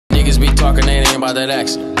talking, they ain't about that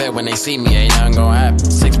action. Bet when they see me, ain't nothing gonna happen.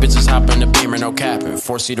 6 bitches hop in the Beamer, no capping.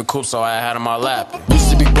 4-seater coupe, so I had them all lapping.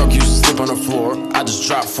 Used to be broke, used to sleep on the floor. I just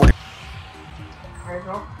dropped 40. There you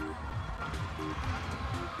go.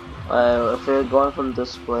 If we're going from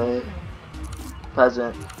display,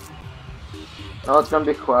 peasant. No, it's gonna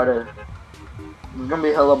be crowded. There's gonna be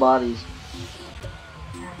hella bodies.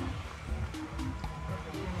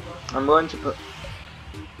 I'm going to put.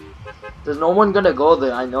 There's no one gonna go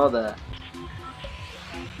there. I know that.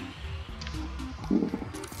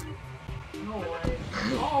 No way.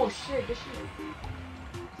 Oh shit, this shit.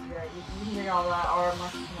 Yeah, you can get all that or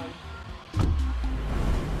much money.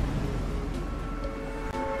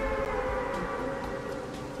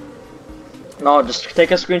 No, just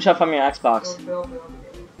take a screenshot from your Xbox. Bill.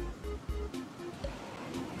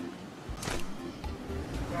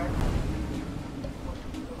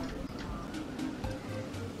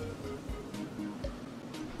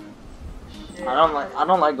 I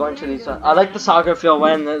don't like going to these. I like the soccer field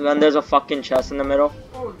when there's a fucking chest in the middle.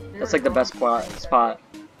 That's like the best spot.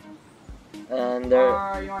 And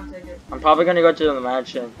there. You wanna take it? I'm probably gonna go to the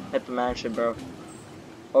mansion. Hit the mansion, bro.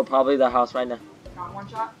 Or probably the house right now. Got one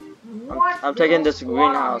shot? What? I'm taking this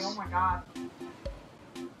greenhouse. Oh my god.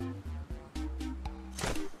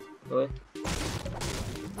 Really?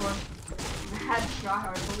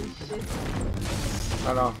 Headshot, holy shit.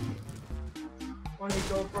 I know. When you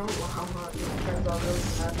go from how much it turns out really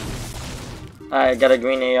bad. Alright, got a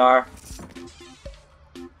green AR.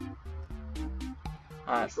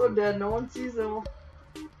 Alright. So dead, no one sees them.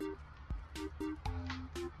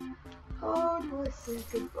 How do I say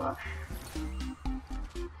goodbye?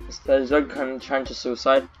 Is that trying to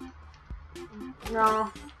suicide?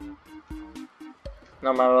 No.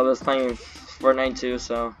 No, my brother's playing Fortnite too,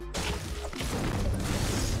 so.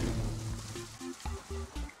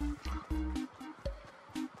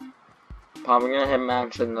 Probably gonna hit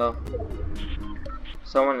mansion though.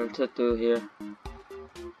 Someone took through here.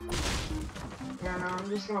 Yeah, no, I'm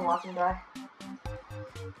just gonna watch him die.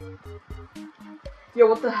 Yo,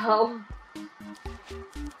 what the hell?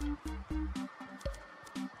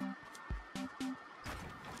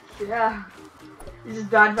 Yeah. He just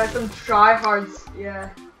died by some tryhards. Yeah.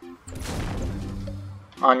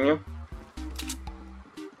 On you?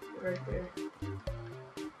 Right there.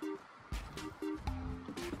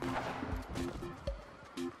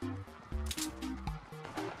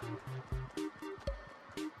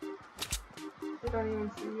 I don't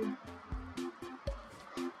even see you.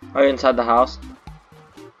 Are you inside the house?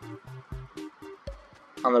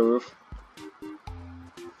 On the roof?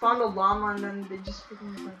 Found a llama and then they just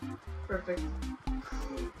freaking perfect.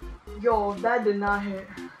 Yo, that did not hit.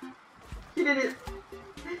 He did it.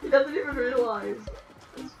 He doesn't even realize.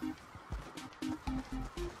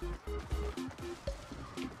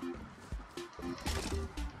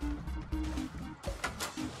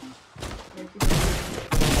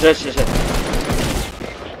 Shit.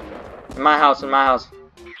 In my house.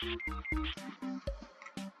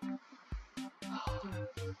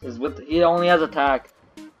 He only has attack.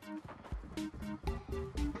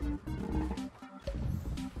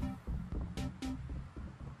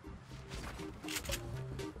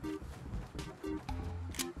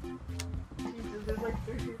 Jesus, there's like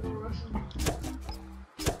 3 people rushing.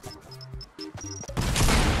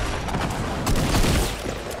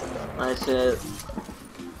 Nice hit.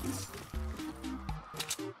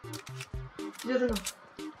 He doesn't know.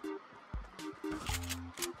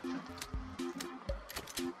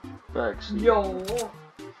 Thanks. Yo.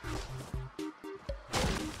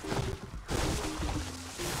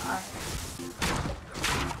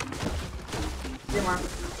 Yeah, man.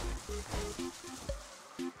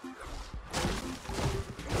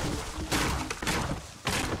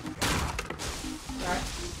 Alright.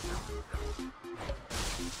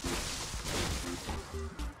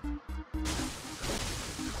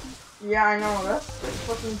 Yeah, I know. That's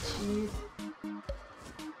fucking cheap.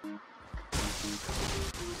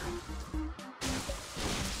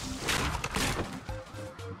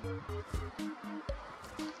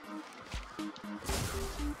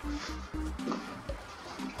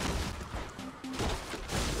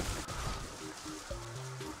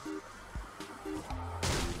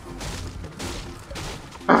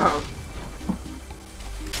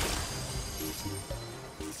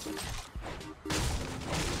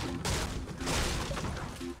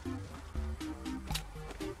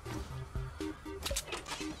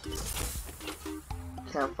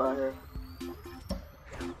 Campfire.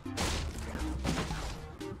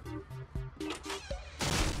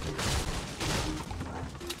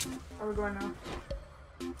 Where are we going now?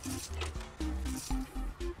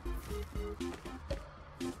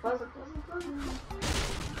 Puzzle.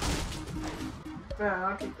 Yeah,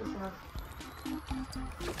 I'll keep this one.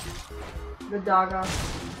 The dog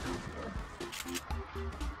off.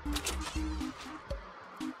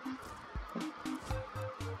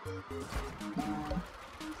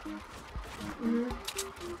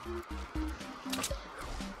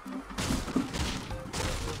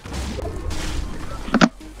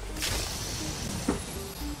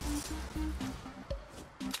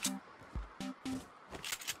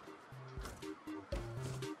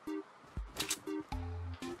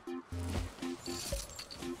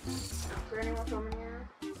 Is there anyone coming here?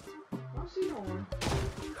 I don't see no one.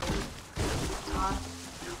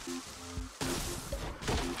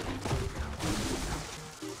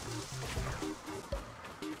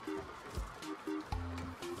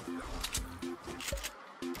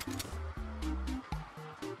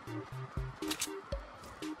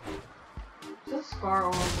 There's a scar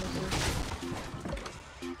all over this.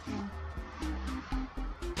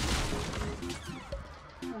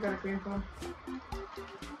 I got a green phone.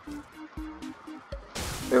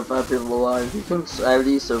 You're 5 people alive. You can at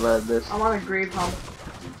least survive this. I'm on a green pump.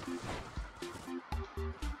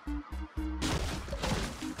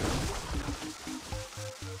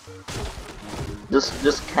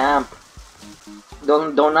 Just camp.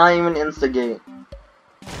 Don't not even instigate.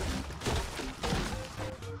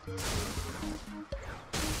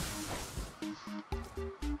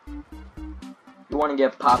 You want to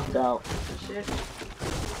get popped out. Shit.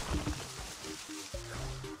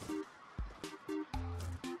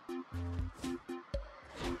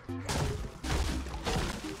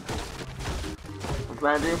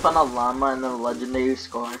 Imagine you found a llama and then a legendary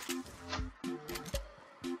scar.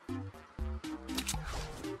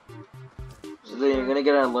 So then you're gonna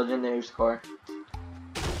get a legendary scar.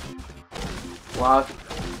 Wow.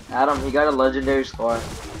 Adam, he got a legendary scar.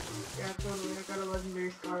 Yeah, totally. I got a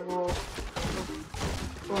legendary scar. Whoa.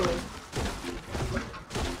 Totally.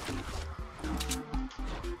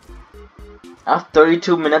 I have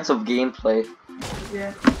 32 minutes of gameplay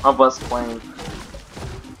Yeah. of us playing.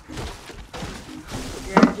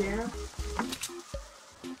 Yeah, Jana?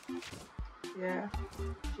 Yeah.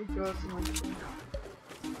 She goes to my school.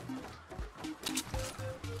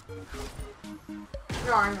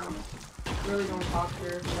 No, I know. Really don't talk to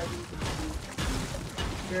her, like,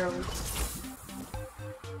 barely.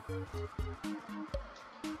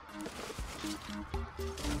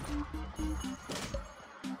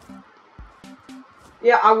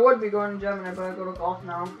 Yeah, I would be going to Gemini, but I go to golf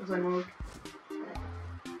now because I moved.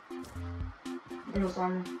 You know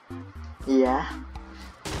something? Yeah.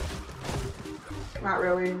 Not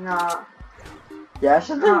really, nah. Yeah,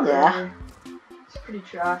 something, Not yeah. really. It's pretty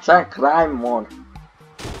trash. Try and cry more.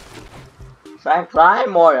 Try and cry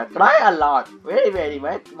more. Cry a lot. Very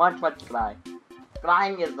much cry.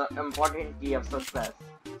 Crying is the important key of success.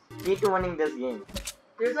 Key to winning this game.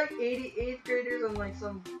 There's like 88th graders and like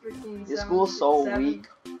some freaking. Your school's so weak.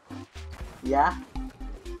 Yeah.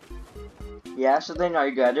 Yeah, so then are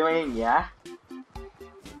you graduating? Yeah.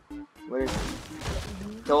 Where?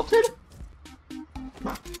 Tilted?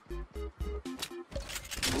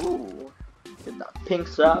 Ooh. Get that pink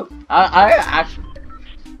sub. I actually.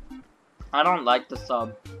 I don't like the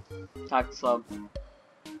sub. Tact sub.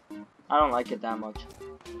 I don't like it that much.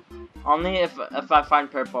 Only if I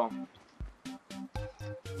find purple.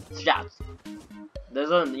 Shots.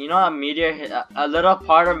 There's a, you know, a meteor hit, a little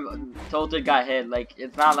part of Tilted got hit. Like,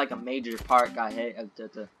 it's not like a major part got hit of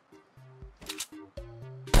Tilted.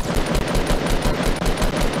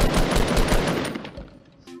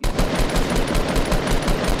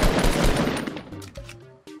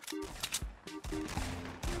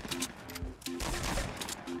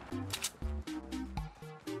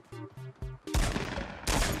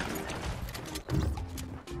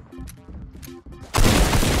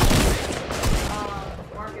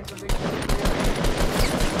 Market's a big.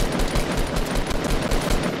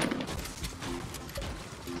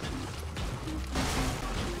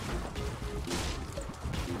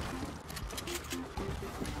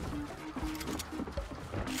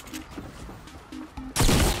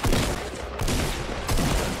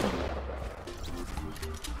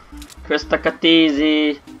 Krista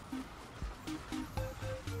Katizi.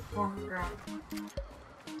 Oh my god.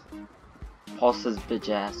 Pulse his bitch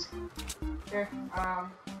ass. Here,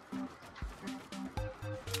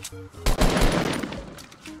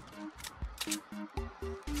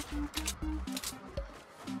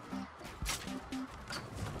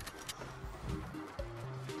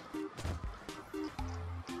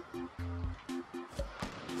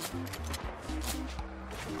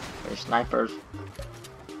 They're snipers.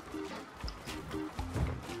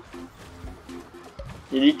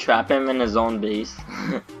 Did he trap him in his own base?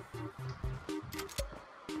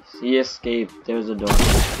 He escaped. There's a door.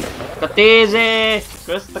 Kateze!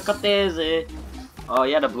 Chris the Kateze! Oh,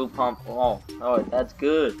 yeah, the blue pump. Oh, that's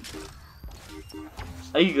good.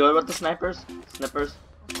 Are you good with the snipers? Snippers?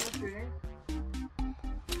 Yeah.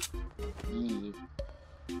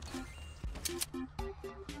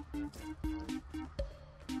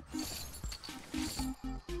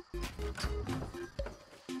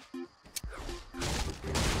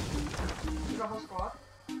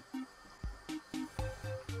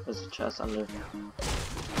 There's a chest under.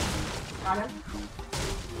 Got him.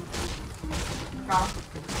 Got him.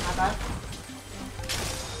 Not bad.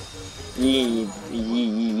 Yee.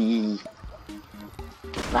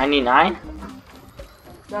 99? Is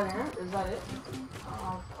that it? Is that it?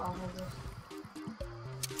 I'll hold this.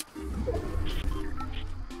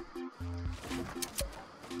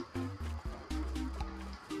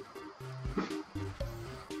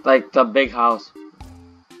 Like the big house.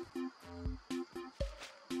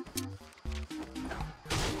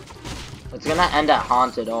 It's gonna end at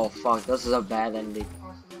haunted. Oh fuck, this is a bad ending.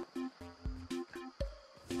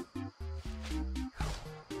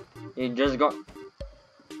 You're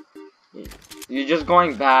just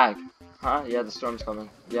going back. Huh? Yeah, the storm's coming.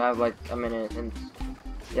 You have like a minute and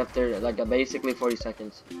you have to like basically 40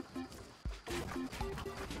 seconds.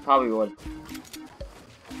 Probably would.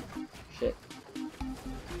 Shit.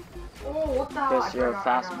 Oh, what the hell? Chris, you're a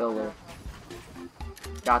fast builder.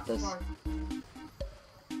 Got this.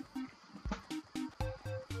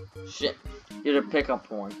 Shit. You're the pickup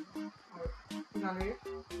one. He's under you?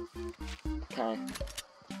 Okay.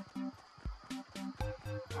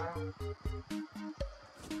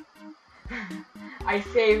 I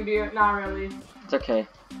saved you. Not really. It's okay.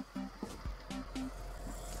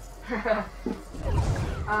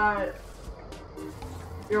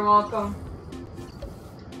 You're welcome.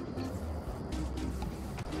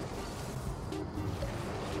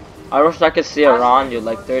 I wish I could see around you,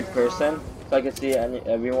 like third person, so I could see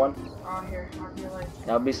everyone. Oh, here, like.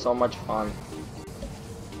 That would be so much fun.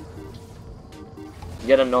 You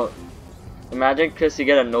get a no. Imagine, Chris, you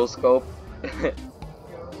get a no scope.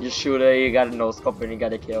 You shoot it, you got a no scope, and you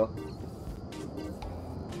got a kill.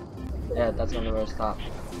 Yeah, that's gonna never stop.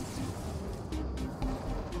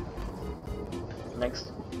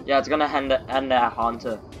 Next. Yeah, it's gonna end at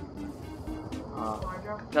Haunter.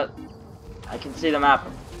 I can see the map.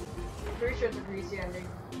 Pretty sure it's a greasy ending.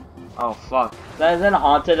 Oh fuck. That isn't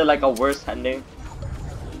Haunted like a worse ending.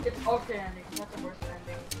 It's okay ending, it's not the worst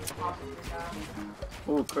ending. Possibly bad.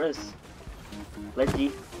 Ooh, Chris.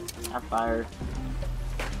 Leggy. I'm fired.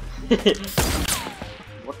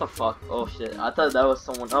 What the fuck? Oh shit. I thought that was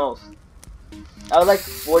someone else. That was like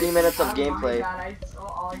 40 minutes of gameplay. Oh my god, I saw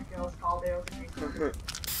all the kills called it.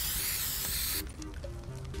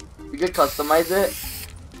 You could customize it?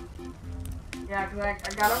 Yeah, cause I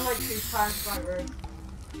got him like 2 times by bird.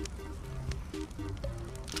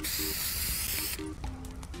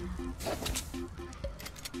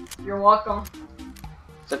 You're welcome.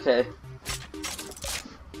 It's okay.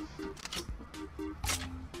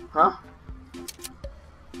 Huh?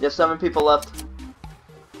 You have 7 people left.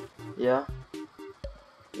 Yeah.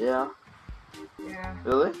 Yeah. Yeah.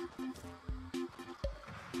 Really?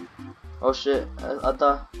 Oh shit.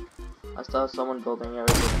 I saw someone building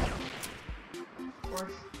everything. Of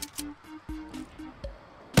course.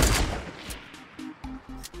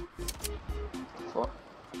 Four.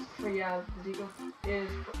 But yeah, the Deagle is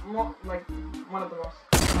more, like one of the most.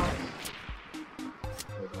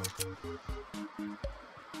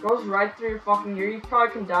 Goes right through your fucking ear. You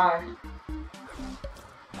probably can die.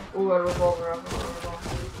 Ooh, a revolver.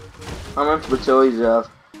 How much batteries do you have?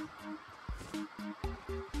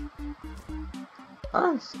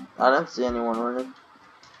 I didn't see anyone running.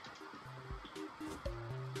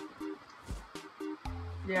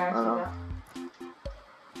 Yeah, I see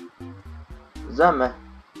that. Is that me?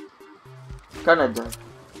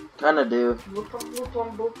 Kinda do. Blue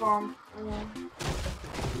pump.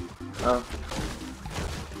 Oh.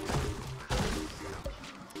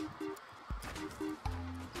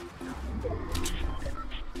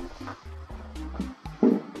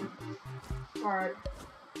 Alright.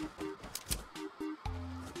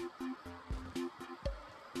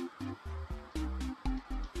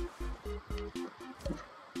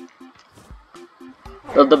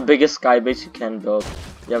 Build the biggest sky base you can build.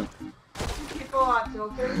 You have People are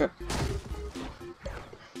tilted.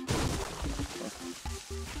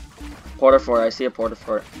 Porter fort. I see a porter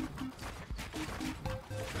fort.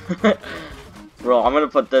 Bro, I'm gonna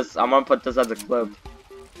put this as a clip.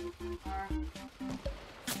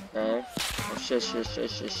 Okay. Oh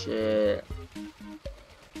shit.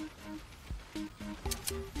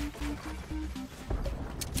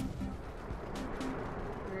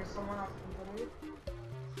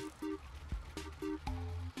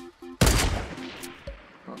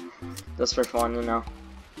 Just for fun, you know.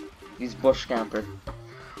 He's bush camper.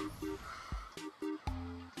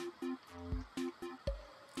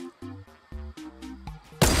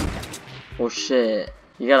 Oh shit.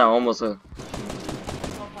 You gotta almost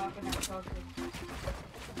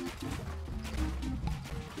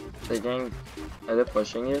They gang, are they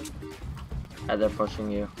pushing you? Are they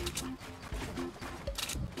pushing you?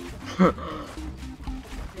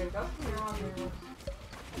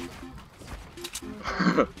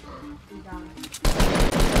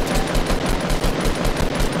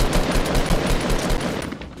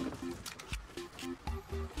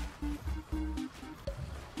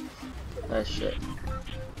 That shit.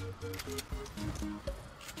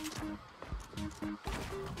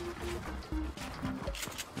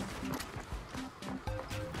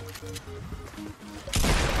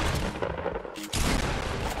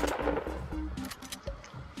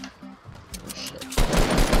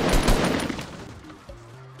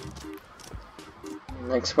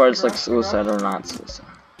 Next part is like suicide or not suicide.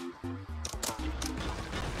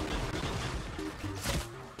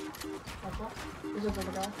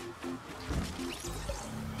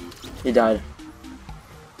 He died.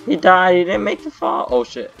 He died. He didn't make the fall. Oh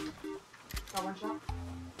shit. Got one shot.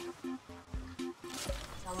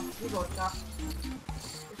 Got one. You go shot.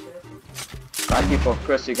 5 people.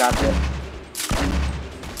 Chris, you got this.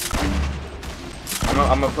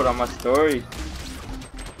 I'm gonna put on my story.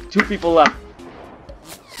 2 people left.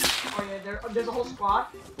 Oh yeah, there's a whole squad.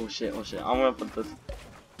 Oh shit, oh shit. I'm gonna put this.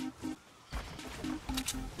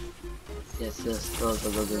 Yes, yes. Go,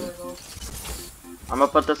 go, go, go. I'm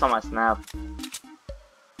gonna put this on my snap.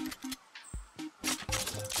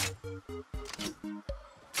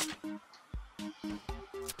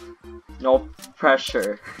 No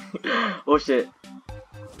pressure. Oh shit.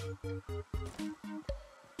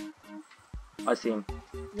 I see him.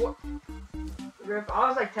 What? Rip, I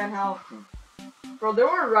was like 10 health. Bro, they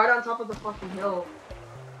were right on top of the fucking hill.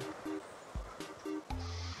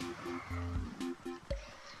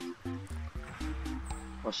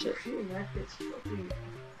 Oh shit.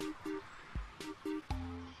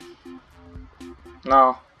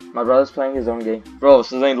 No, my brother's playing his own game. Bro,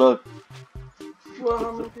 this ain't look. Well,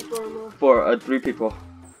 how many people are left? 4, 3 people.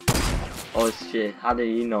 Oh shit, how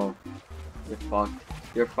did you know? You're fucked.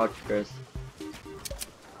 You're fucked, Chris.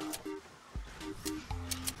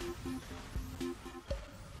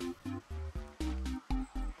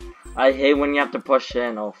 I hate when you have to push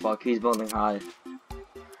in. Oh fuck, he's building high.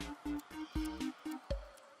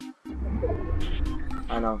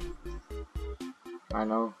 I know. I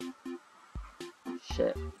know.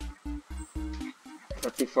 Shit.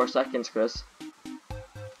 54 seconds, Chris.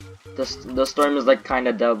 The storm is like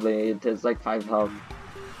kinda deadly. It is like 5 health.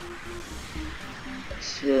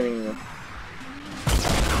 Shitting.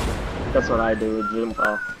 That's what I do. Jump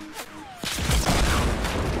off.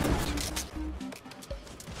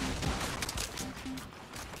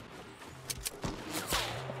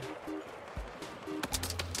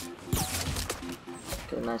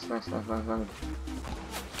 Okay, nice.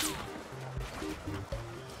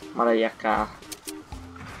 Marayaka.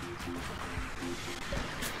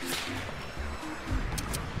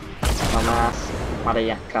 Mamas,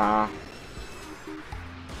 Marayaka.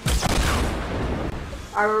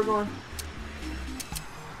 Alright, we're going.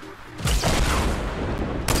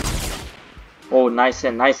 Oh, nice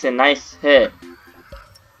hit.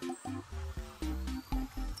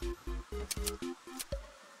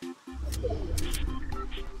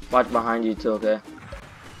 Watch behind you too, okay?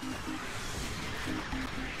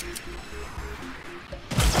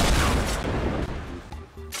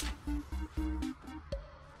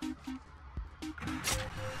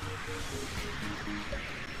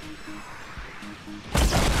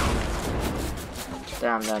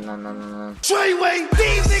 Damn, no. Treyway,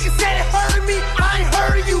 these niggas said it hurt me. I ain't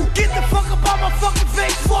heard of you. Get the fuck up on my fucking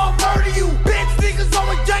face.